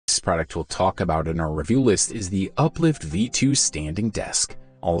next product we'll talk about in our review list is the Uplift V2 Standing Desk,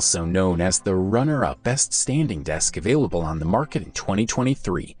 also known as the runner-up best standing desk available on the market in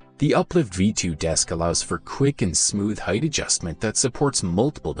 2023. The Uplift V2 desk allows for quick and smooth height adjustment that supports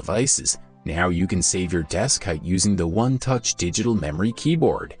multiple devices. Now you can save your desk height using the one-touch digital memory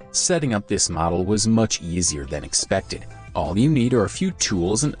keyboard. Setting up this model was much easier than expected. All you need are a few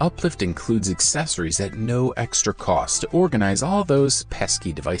tools, and Uplift includes accessories at no extra cost to organize all those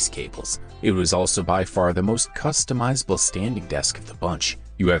pesky device cables. It was also by far the most customizable standing desk of the bunch.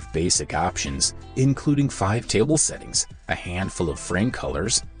 You have basic options, including 5 table settings, a handful of frame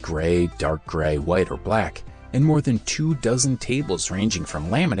colors, gray, dark gray, white, or black, and more than 24 tables ranging from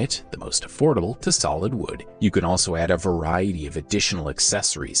laminate, the most affordable, to solid wood. You can also add a variety of additional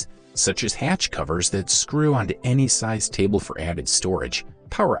accessories, such as hatch covers that screw onto any size table for added storage,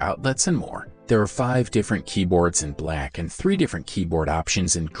 power outlets, and more. There are 5 different keyboards in black and 3 different keyboard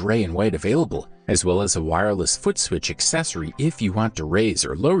options in gray and white available, as well as a wireless foot switch accessory if you want to raise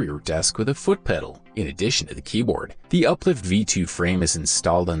or lower your desk with a foot pedal. In addition to the keyboard, the Uplift V2 frame is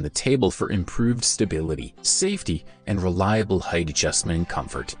installed on the table for improved stability, safety, and reliable height adjustment and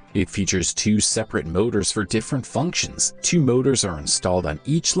comfort. It features 2 separate motors for different functions. 2 motors are installed on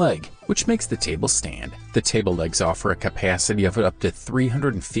each leg, which makes the table stand. The table legs offer a capacity of up to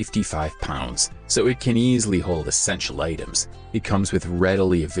 355 pounds, so it can easily hold essential items. It comes with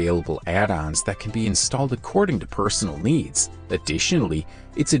readily available add-ons that can be installed according to personal needs. Additionally,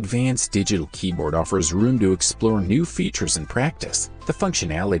 its advanced digital keyboard offers room to explore new features in practice. The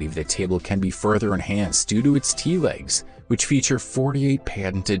functionality of the table can be further enhanced due to its T-legs, which feature 48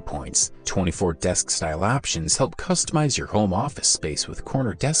 patented points. 24 desk-style options help customize your home office space with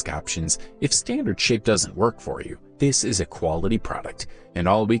corner desk options if standard shape doesn't work for you. This is a quality product, and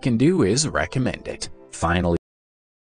all we can do is recommend it. Finally,